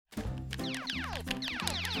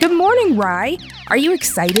Good morning, Rye. Are you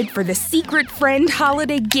excited for the Secret Friend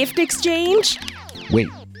Holiday Gift Exchange? Wait,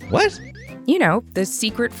 what? You know, the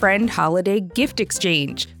Secret Friend Holiday Gift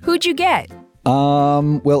Exchange. Who'd you get?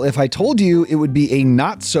 Well, if I told you, it would be a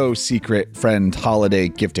not-so-secret friend holiday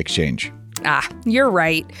gift exchange. Ah, you're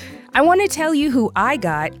right. I want to tell you who I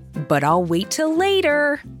got, but I'll wait till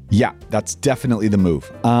later. Yeah, that's definitely the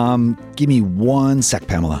move. Give me 1 sec,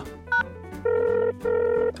 Pamela.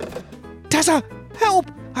 Tessa, help!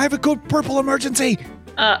 I have a code purple emergency!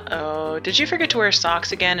 Uh-oh. Did you forget to wear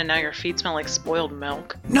socks again and now your feet smell like spoiled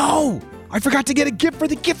milk? No! I forgot to get a gift for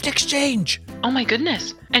the gift exchange! Oh my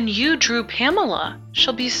goodness. And you drew Pamela.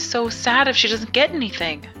 She'll be so sad if she doesn't get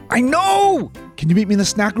anything. I know! Can you meet me in the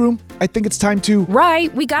snack room? I think it's time to...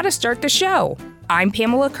 Right, we gotta start the show. I'm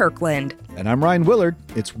Pamela Kirkland. And I'm Ryan Willard.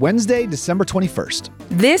 It's Wednesday, December 21st.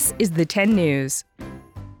 This is the 10 News.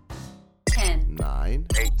 10, 9,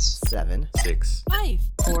 8, 7, 6, 5,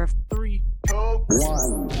 4, 3, 2,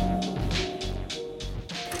 1.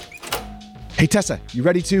 Hey, Tessa, you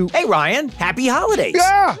ready to... Hey, Ryan. Happy holidays.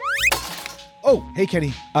 Yeah! Oh, hey,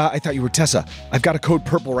 Kenny. I thought you were Tessa. I've got a code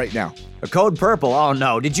purple right now. A code purple. Oh,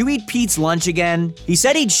 no. Did you eat Pete's lunch again? He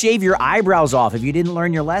said he'd shave your eyebrows off if you didn't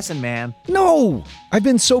learn your lesson, man. No! I've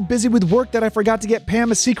been so busy with work that I forgot to get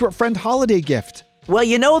Pam a secret friend holiday gift. Well,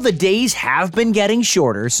 you know, the days have been getting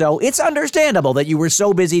shorter, so it's understandable that you were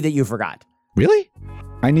so busy that you forgot. Really?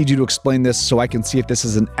 I need you to explain this so I can see if this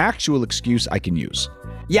is an actual excuse I can use.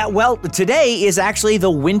 Yeah, well, today is actually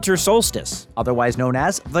the winter solstice, otherwise known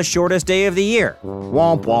as the shortest day of the year.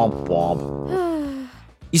 Womp, womp, womp.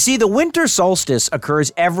 You see, the winter solstice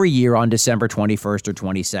occurs every year on December 21st or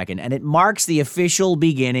 22nd, and it marks the official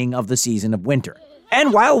beginning of the season of winter.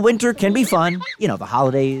 And while winter can be fun, you know, the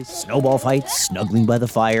holidays, snowball fights, snuggling by the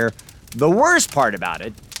fire, the worst part about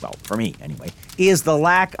it, well, for me anyway, is the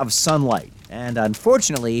lack of sunlight. And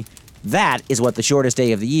unfortunately, that is what the shortest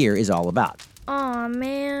day of the year is all about. Aw,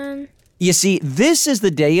 man. You see, this is the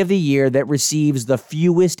day of the year that receives the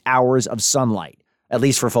fewest hours of sunlight, at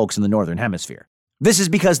least for folks in the Northern Hemisphere. This is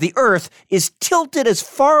because the Earth is tilted as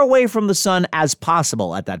far away from the sun as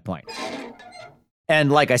possible at that point. And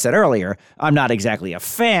like I said earlier, I'm not exactly a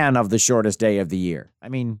fan of the shortest day of the year. I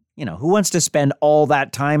mean, you know, who wants to spend all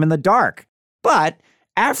that time in the dark? But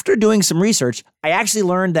after doing some research, I actually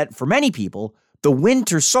learned that for many people, the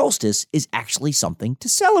winter solstice is actually something to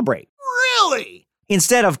celebrate. Really?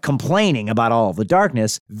 Instead of complaining about all of the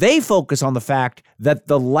darkness, they focus on the fact that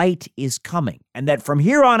the light is coming and that from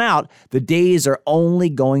here on out, the days are only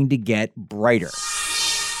going to get brighter.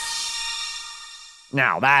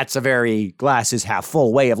 Now, that's a very glasses half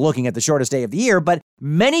full way of looking at the shortest day of the year, but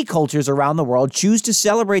many cultures around the world choose to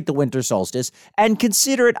celebrate the winter solstice and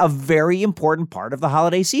consider it a very important part of the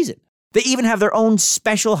holiday season. They even have their own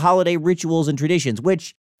special holiday rituals and traditions,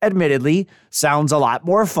 which, admittedly, sounds a lot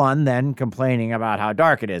more fun than complaining about how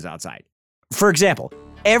dark it is outside. For example,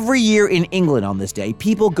 every year in England on this day,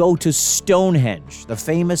 people go to Stonehenge, the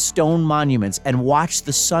famous stone monuments, and watch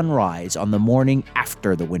the sunrise on the morning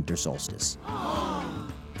after the winter solstice.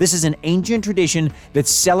 This is an ancient tradition that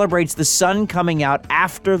celebrates the sun coming out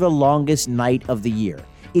after the longest night of the year.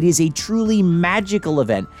 It is a truly magical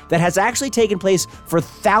event that has actually taken place for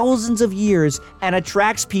thousands of years and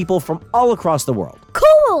attracts people from all across the world.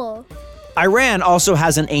 Cool! Iran also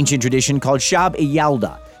has an ancient tradition called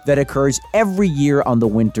Shab-e-Yalda that occurs every year on the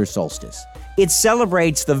winter solstice. It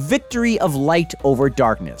celebrates the victory of light over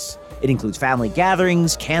darkness. It includes family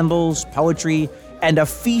gatherings, candles, poetry, and a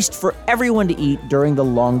feast for everyone to eat during the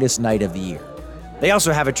longest night of the year. They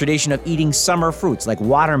also have a tradition of eating summer fruits like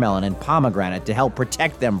watermelon and pomegranate to help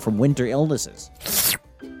protect them from winter illnesses.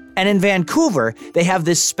 And in Vancouver, they have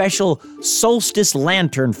this special Solstice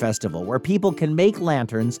Lantern Festival where people can make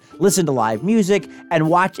lanterns, listen to live music, and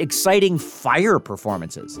watch exciting fire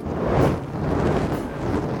performances.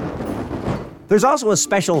 There's also a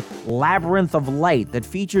special Labyrinth of Light that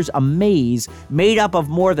features a maze made up of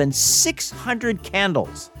more than 600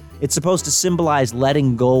 candles. It's supposed to symbolize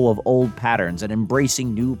letting go of old patterns and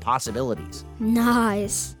embracing new possibilities.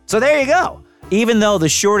 Nice. So there you go. Even though the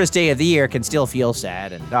shortest day of the year can still feel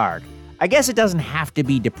sad and dark, I guess it doesn't have to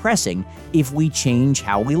be depressing if we change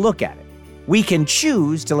how we look at it. We can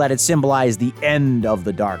choose to let it symbolize the end of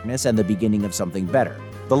the darkness and the beginning of something better,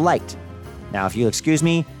 the light. Now, if you'll excuse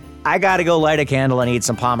me, I gotta go light a candle and eat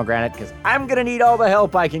some pomegranate because I'm gonna need all the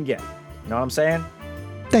help I can get. You know what I'm saying?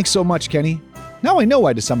 Thanks so much, Kenny. Now I know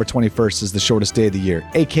why December 21st is the shortest day of the year,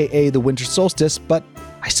 aka the winter solstice, but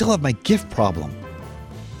I still have my gift problem.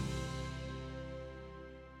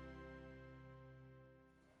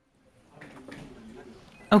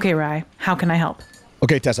 Okay, Rye, how can I help?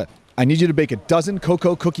 Okay, Tessa, I need you to bake a dozen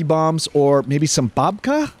cocoa cookie bombs or maybe some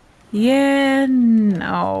babka. Yeah,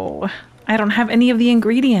 no. I don't have any of the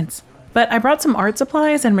ingredients. But I brought some art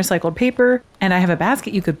supplies and recycled paper, and I have a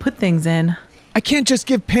basket you could put things in. I can't just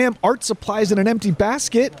give Pam art supplies in an empty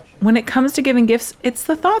basket. When it comes to giving gifts, it's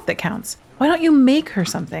the thought that counts. Why don't you make her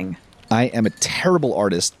something? I am a terrible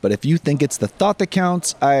artist, but if you think it's the thought that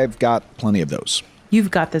counts, I've got plenty of those. You've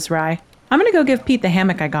got this, Rye. I'm gonna go give Pete the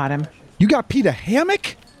hammock I got him. You got Pete a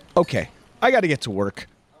hammock? Okay, I gotta get to work.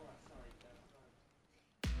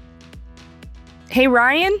 Hey,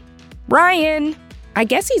 Ryan? Ryan! I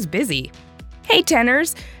guess he's busy. Hey,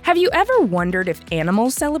 Tenors, have you ever wondered if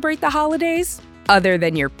animals celebrate the holidays? Other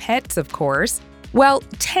than your pets, of course. Well,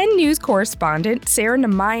 10 News correspondent Sarah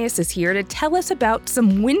Namias is here to tell us about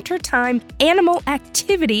some wintertime animal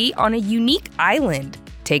activity on a unique island.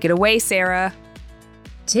 Take it away, Sarah.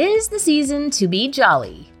 'Tis the season to be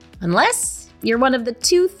jolly. Unless you're one of the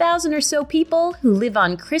 2,000 or so people who live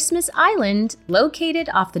on Christmas Island, located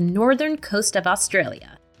off the northern coast of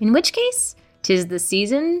Australia. In which case, 'tis the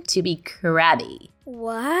season to be crabby.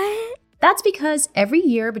 What? That's because every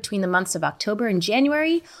year between the months of October and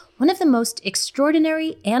January, one of the most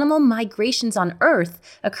extraordinary animal migrations on Earth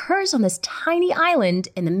occurs on this tiny island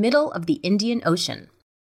in the middle of the Indian Ocean.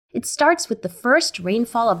 It starts with the first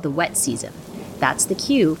rainfall of the wet season. That's the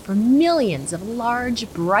cue for millions of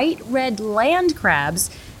large, bright red land crabs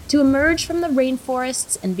to emerge from the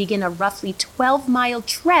rainforests and begin a roughly 12-mile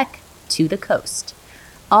trek to the coast.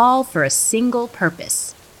 All for a single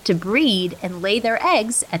purpose: to breed and lay their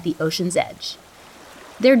eggs at the ocean's edge.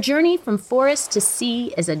 Their journey from forest to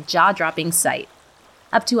sea is a jaw-dropping sight.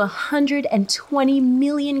 Up to 120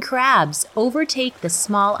 million crabs overtake the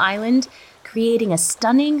small island, creating a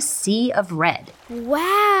stunning sea of red.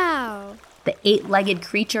 Wow. The 8-legged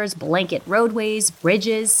creatures blanket roadways,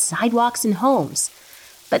 bridges, sidewalks, and homes.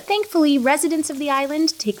 But thankfully, residents of the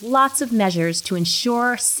island take lots of measures to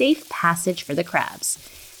ensure safe passage for the crabs,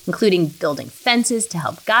 including building fences to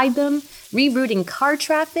help guide them, rerouting car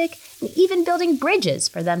traffic, and even building bridges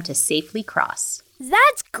for them to safely cross.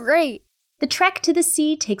 That's great. The trek to the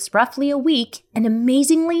sea takes roughly a week, and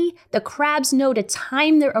amazingly, the crabs know to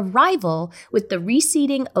time their arrival with the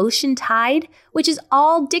receding ocean tide, which is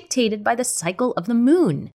all dictated by the cycle of the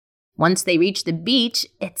moon. Once they reach the beach,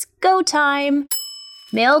 it's go time.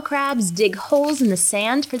 Male crabs dig holes in the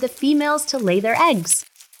sand for the females to lay their eggs.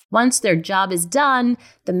 Once their job is done,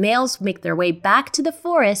 the males make their way back to the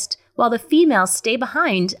forest while the females stay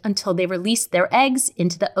behind until they release their eggs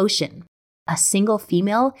into the ocean. A single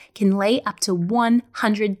female can lay up to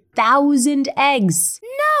 100,000 eggs.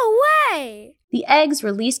 No way. The eggs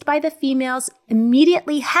released by the females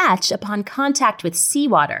immediately hatch upon contact with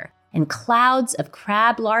seawater, and clouds of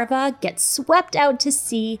crab larvae get swept out to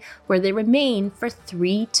sea where they remain for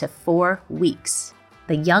 3 to 4 weeks.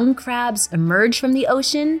 The young crabs emerge from the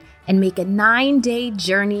ocean and make a 9-day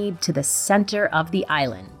journey to the center of the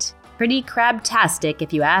island. Pretty crabtastic,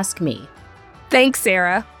 if you ask me. Thanks,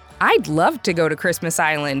 Sarah. I'd love to go to Christmas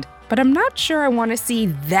Island, but I'm not sure I want to see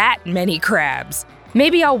that many crabs.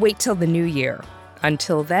 Maybe I'll wait till the new year.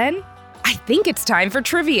 Until then, I think it's time for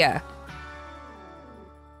trivia.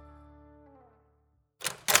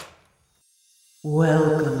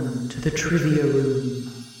 Welcome to the trivia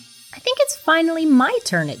room. I think it's finally my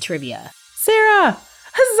turn at trivia. Sarah!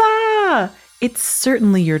 Huzzah! It's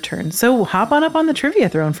certainly your turn, so hop on up on the trivia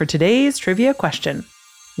throne for today's trivia question.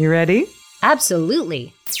 You ready?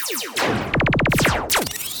 Absolutely.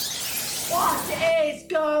 What is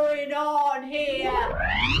going on here?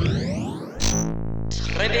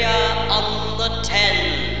 Trivia on the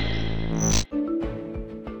 10.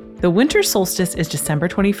 The winter solstice is December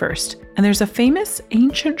 21st, and there's a famous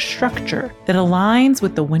ancient structure that aligns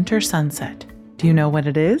with the winter sunset. Do you know what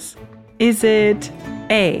it is? Is it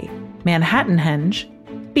A, Manhattanhenge,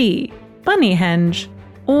 B, Bunnyhenge,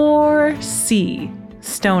 or C,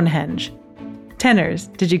 Stonehenge? Tenors,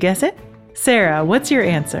 did you guess it? Sarah, what's your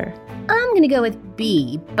answer? I'm gonna go with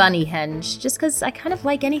B, Bunnyhenge, just because I kind of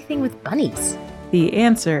like anything with bunnies. The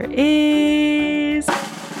answer is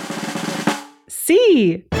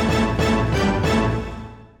C.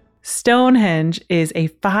 Stonehenge is a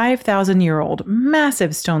 5,000-year-old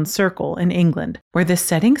massive stone circle in England where the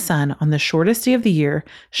setting sun on the shortest day of the year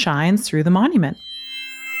shines through the monument.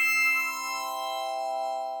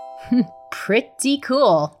 Pretty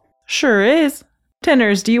cool. Sure is.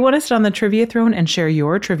 Tenors, do you want to sit on the trivia throne and share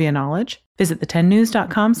your trivia knowledge? Visit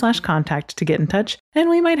the10news.com/contact to get in touch, and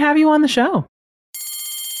we might have you on the show.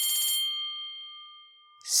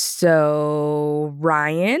 So,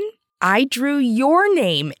 Ryan, I drew your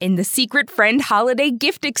name in the Secret Friend Holiday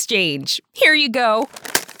Gift Exchange. Here you go.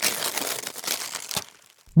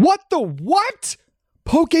 What the what?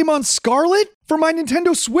 Pokemon Scarlet for my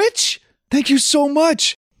Nintendo Switch? Thank you so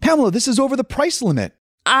much. Pamela, this is over the price limit.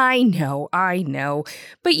 I know.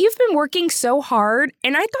 But you've been working so hard,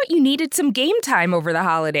 and I thought you needed some game time over the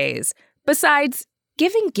holidays. Besides,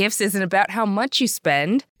 giving gifts isn't about how much you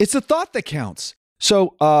spend. It's a thought that counts.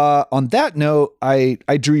 So, on that note, I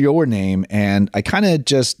drew your name, and I kind of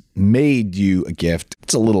just made you a gift.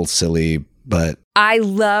 It's a little silly, but... I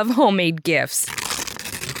love homemade gifts.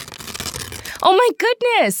 Oh my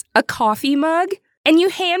goodness! A coffee mug? And you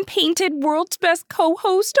hand-painted World's Best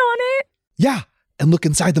Co-Host on it? Yeah, and look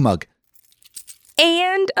inside the mug.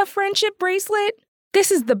 And a friendship bracelet?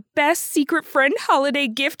 This is the best secret friend holiday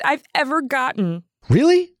gift I've ever gotten.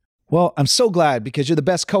 Really? Well, I'm so glad because you're the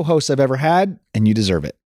best co-host I've ever had, and you deserve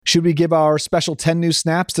it. Should we give our special 10 new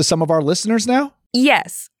snaps to some of our listeners now?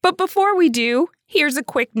 Yes, but before we do, here's a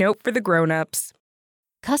quick note for the grown-ups.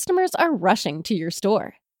 Customers are rushing to your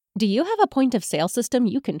store. Do you have a point-of-sale system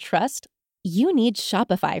you can trust? You need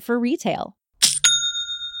Shopify for retail.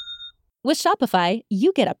 With Shopify,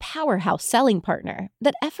 you get a powerhouse selling partner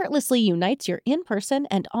that effortlessly unites your in-person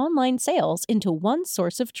and online sales into one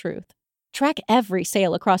source of truth. Track every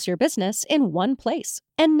sale across your business in one place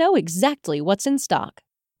and know exactly what's in stock.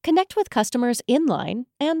 Connect with customers in-line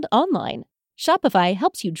and online. Shopify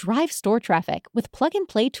helps you drive store traffic with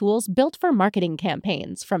plug-and-play tools built for marketing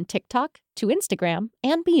campaigns from TikTok to Instagram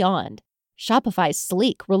and beyond. Shopify's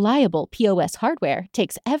sleek, reliable POS hardware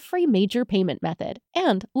takes every major payment method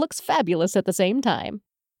and looks fabulous at the same time.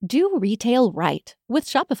 Do retail right with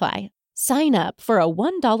Shopify. Sign up for a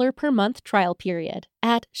 $1 per month trial period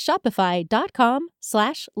at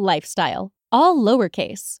shopify.com/lifestyle, all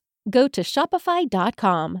lowercase. Go to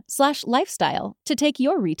shopify.com/lifestyle to take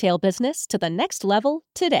your retail business to the next level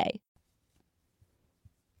today.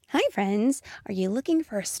 Hi, friends. Are you looking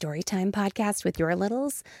for a storytime podcast with your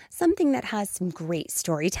littles? Something that has some great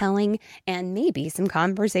storytelling and maybe some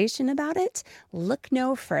conversation about it? Look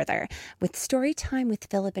no further. With Storytime with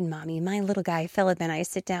Philip and Mommy, my little guy Philip and I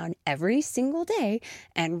sit down every single day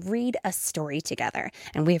and read a story together.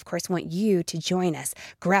 And we, of course, want you to join us.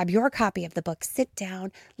 Grab your copy of the book, sit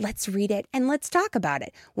down, let's read it, and let's talk about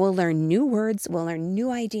it. We'll learn new words, we'll learn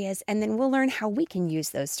new ideas, and then we'll learn how we can use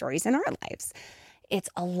those stories in our lives. It's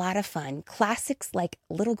a lot of fun. Classics like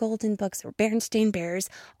Little Golden Books or Berenstain Bears,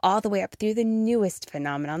 all the way up through the newest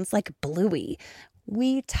phenomenons like Bluey.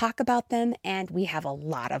 We talk about them and we have a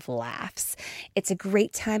lot of laughs. It's a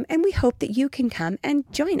great time and we hope that you can come and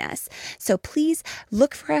join us. So please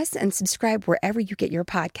look for us and subscribe wherever you get your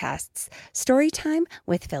podcasts. Storytime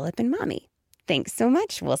with Philip and Mommy. Thanks so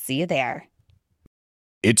much. We'll see you there.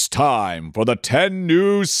 It's time for the 10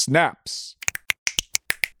 new snaps.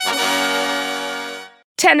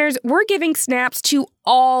 Tenors, we're giving snaps to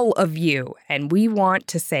all of you, and we want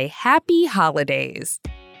to say happy holidays.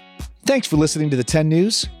 Thanks for listening to the 10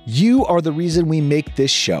 News. You are the reason we make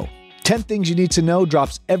this show. 10 Things You Need to Know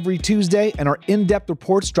drops every Tuesday, and our in-depth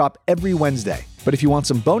reports drop every Wednesday. But if you want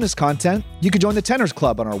some bonus content, you can join the Tenors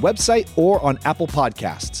Club on our website or on Apple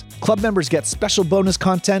Podcasts. Club members get special bonus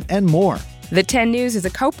content and more. The 10 News is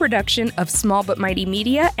a co-production of Small But Mighty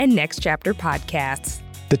Media and Next Chapter Podcasts.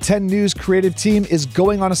 The 10 News creative team is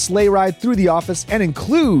going on a sleigh ride through the office and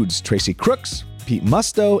includes Tracy Crooks, Pete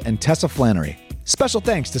Musto, and Tessa Flannery. Special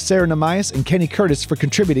thanks to Sarah Namias and Kenny Curtis for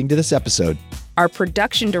contributing to this episode. Our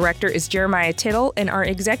production director is Jeremiah Tittle, and our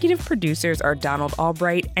executive producers are Donald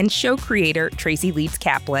Albright and show creator Tracy Leeds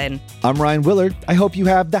Kaplan. I'm Ryan Willard. I hope you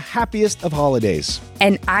have the happiest of holidays.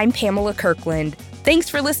 And I'm Pamela Kirkland. Thanks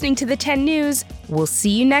for listening to the 10 News. We'll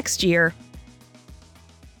see you next year.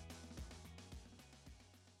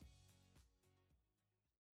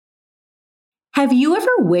 Have you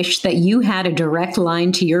ever wished that you had a direct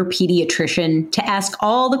line to your pediatrician to ask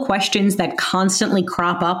all the questions that constantly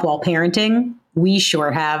crop up while parenting? We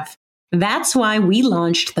sure have. That's why we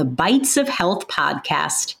launched the Bites of Health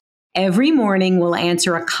podcast. Every morning, we'll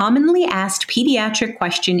answer a commonly asked pediatric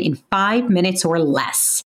question in 5 minutes or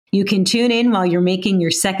less. You can tune in while you're making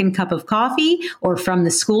your second cup of coffee or from the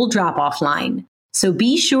school drop-off line. So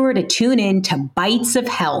be sure to tune in to Bites of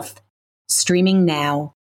Health, streaming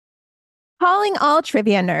now. Calling all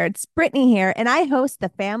trivia nerds, Brittany here, and I host the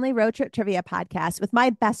Family Road Trip Trivia podcast with my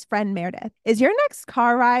best friend Meredith. Is your next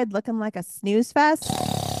car ride looking like a snooze fest?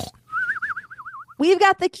 We've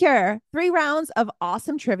got the cure. 3 rounds of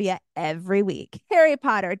awesome trivia every week. Harry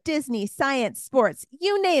Potter, Disney, science, sports,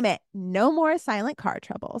 you name it. No more silent car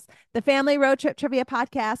troubles. The Family Road Trip Trivia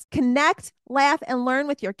podcast. Connect, laugh, and learn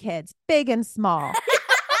with your kids, big and small.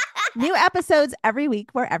 New episodes every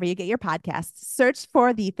week wherever you get your podcasts. Search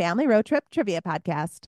for the Family Road Trip Trivia Podcast.